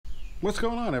What's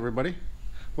going on, everybody?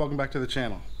 Welcome back to the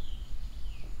channel.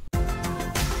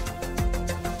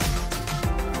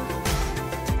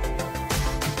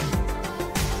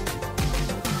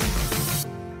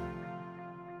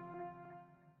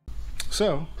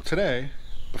 So today,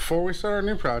 before we start our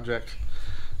new project,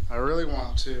 I really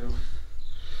want to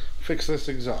fix this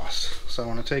exhaust. So I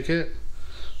want to take it,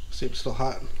 see if it's still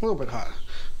hot, a little bit hot.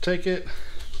 Take it,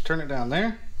 turn it down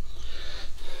there,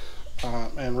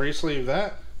 and re-sleeve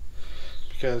that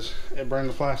because it burned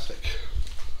the plastic.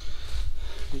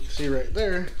 You can see right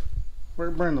there where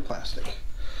it burned the plastic.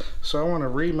 So I want to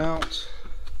remount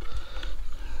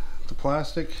the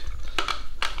plastic.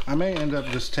 I may end up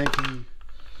just taking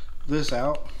this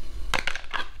out,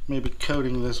 maybe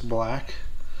coating this black,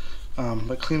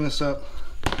 but clean this up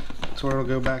to where it'll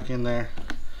go back in there,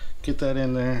 get that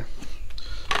in there,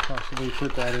 possibly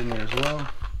put that in there as well.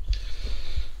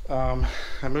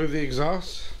 I moved the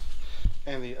exhaust,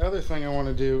 and the other thing I want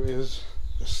to do is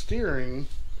the steering.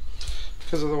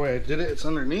 Because of the way I did it, it's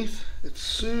underneath, it's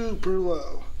super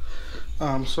low. So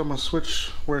I'm going to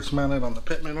switch where it's mounted on the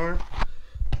pitman arm.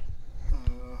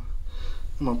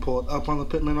 I'm going to pull it up on the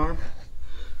pitman arm.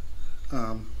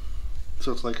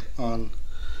 So it's like on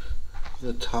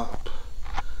the top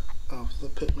of the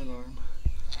pitman arm.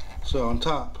 So on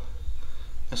top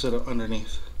instead of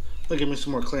underneath. That'll give me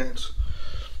some more clearance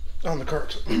on the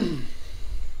cart.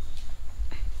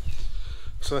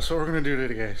 So that's what we're going to do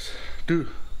today, guys.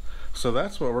 So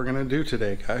that's what we're going to do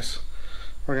today, guys.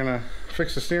 We're going to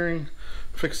fix the steering,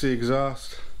 fix the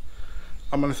exhaust.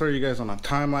 I'm going to throw you guys on a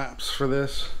time lapse for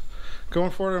this.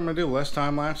 Going forward, I'm going to do less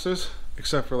time lapses,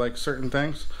 except for like certain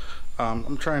things.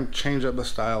 I'm trying to change up the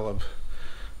style of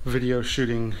video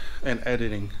shooting and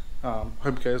editing.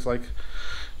 Hope you guys like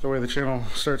the way the channel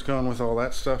starts going with all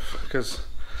that stuff, because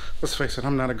let's face it,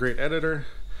 I'm not a great editor.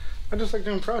 I just like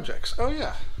doing projects. Oh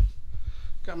yeah,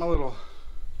 got my little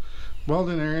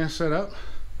welding area set up.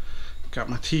 Got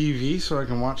my TV so I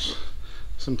can watch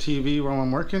some TV while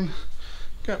I'm working.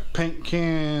 Got paint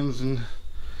cans and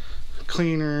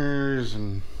cleaners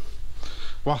and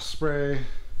wasp spray.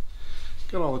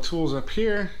 Got all the tools up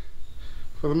here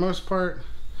for the most part.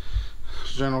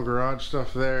 General garage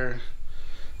stuff there.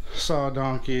 Saw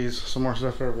donkeys, some more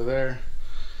stuff over there.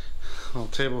 Little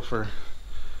table for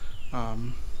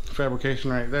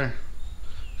fabrication right there.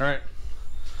 Alright,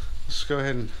 let's go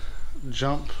ahead and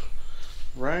jump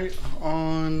right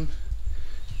on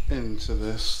into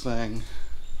this thing.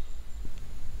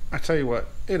 I tell you what,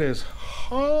 it is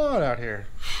hot out here.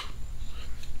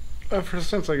 Ever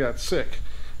since I got sick,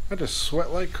 I just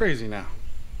sweat like crazy now.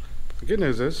 The good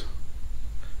news is,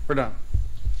 we're done.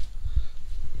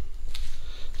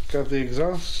 Got the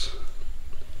exhaust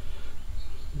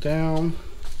down,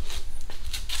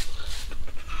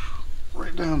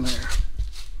 right down there.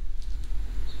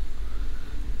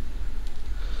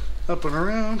 Up and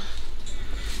around,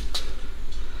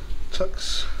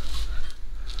 tucks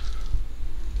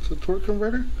the torque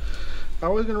converter. I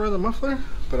was gonna run the muffler,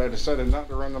 but I decided not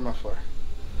to run the muffler.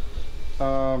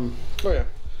 Oh yeah,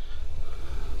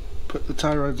 put the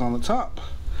tie rods on the top,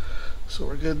 so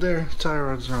we're good there. Tie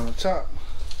rods are on the top,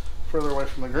 further away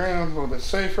from the ground, a little bit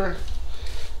safer.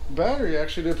 Battery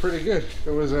actually did pretty good. It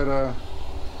was at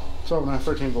 12.5,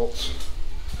 13 volts.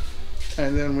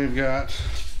 And then we've got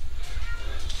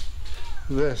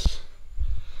this.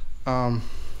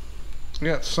 We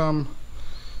got some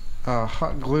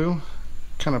hot glue,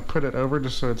 kind of put it over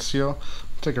just so it's sealed.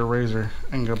 Take a razor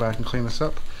and go back and clean this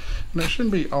up. And it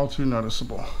shouldn't be all too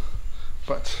noticeable.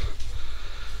 But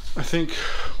I think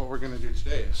what we're gonna do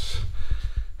today is,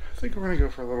 I think we're gonna go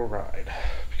for a little ride,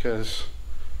 because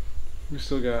we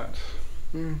still got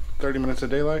 30 minutes of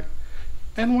daylight,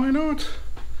 and why not?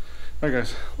 Alright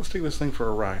guys, let's take this thing for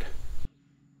a ride.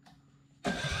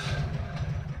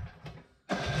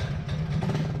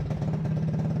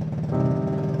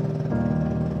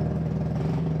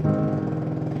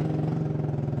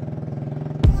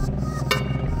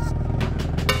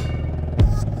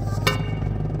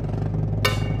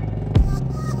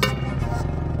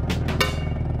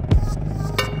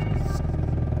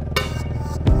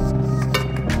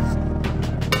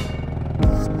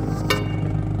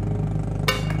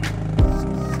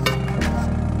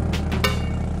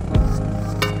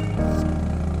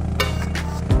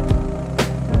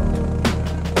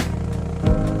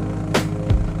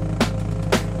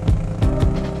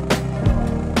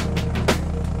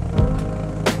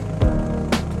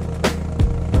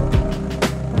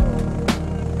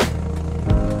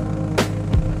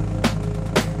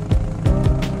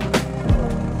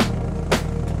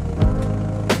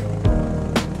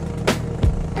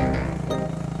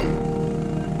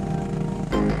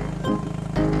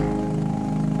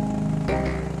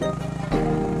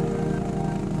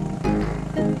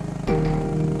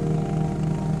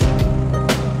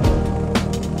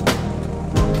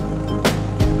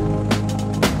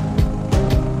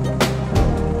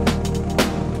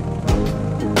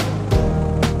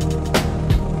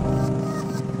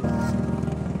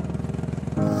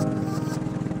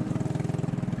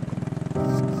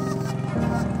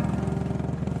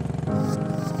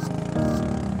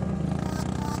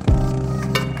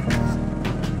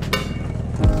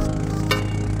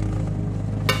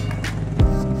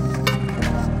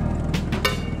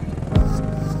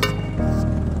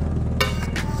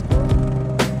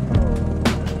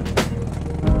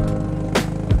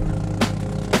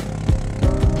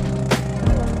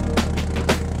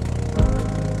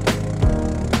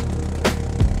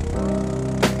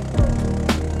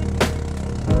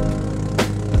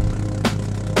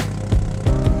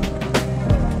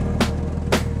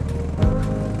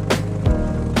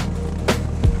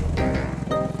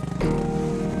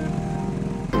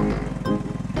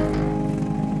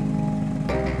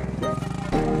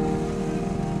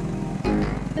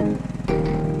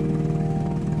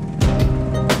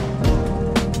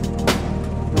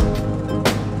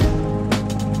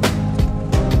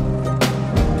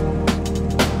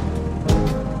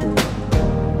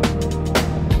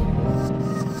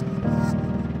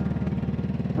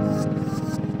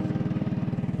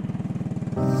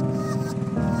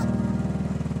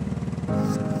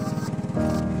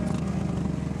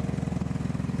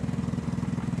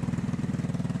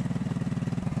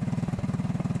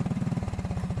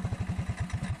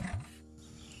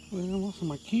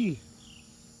 key.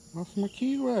 Lost my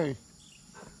keyway.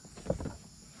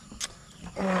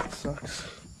 Oh, that sucks.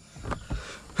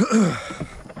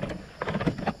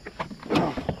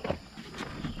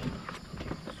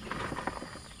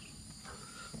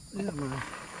 Yeah, my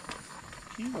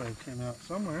keyway came out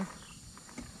somewhere.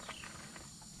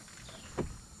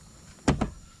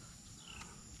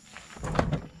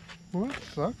 Well, that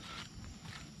sucks.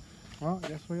 Well, I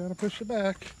guess we gotta push it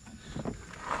back.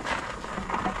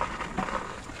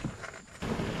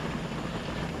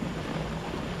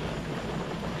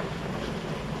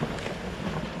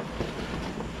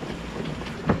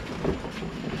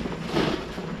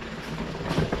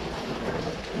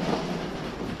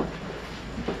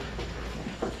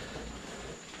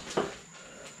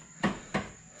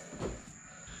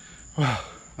 Wow,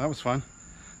 that was fun.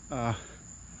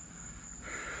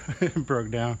 It broke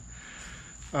down.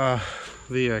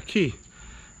 The key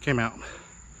came out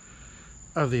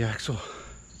of the axle. So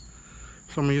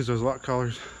I'm gonna use those lock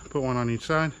collars, put one on each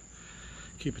side,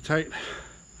 keep it tight,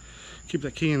 keep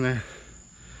that key in there.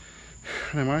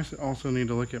 And I might also need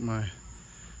to look at my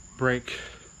brake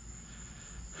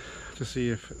to see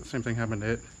if the same thing happened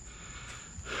to it.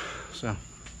 So,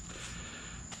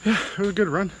 yeah, it was a good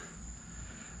run.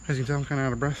 As you can tell, I'm kind of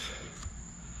out of breath.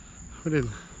 We did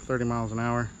 30 miles an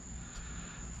hour.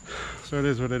 So it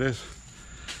is what it is.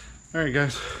 Alright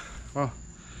guys, well,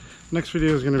 next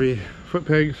video is going to be foot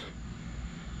pegs,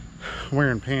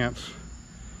 wearing pants,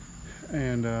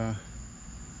 and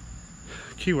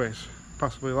keyways,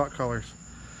 possibly lock collars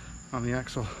on the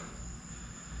axle.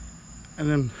 And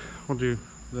then we'll do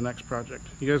the next project.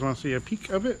 You guys want to see a peek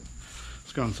of it?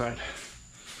 Let's go inside.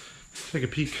 Take a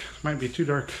peek. Might be too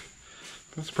dark.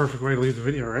 That's the perfect way to leave the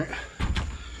video, right?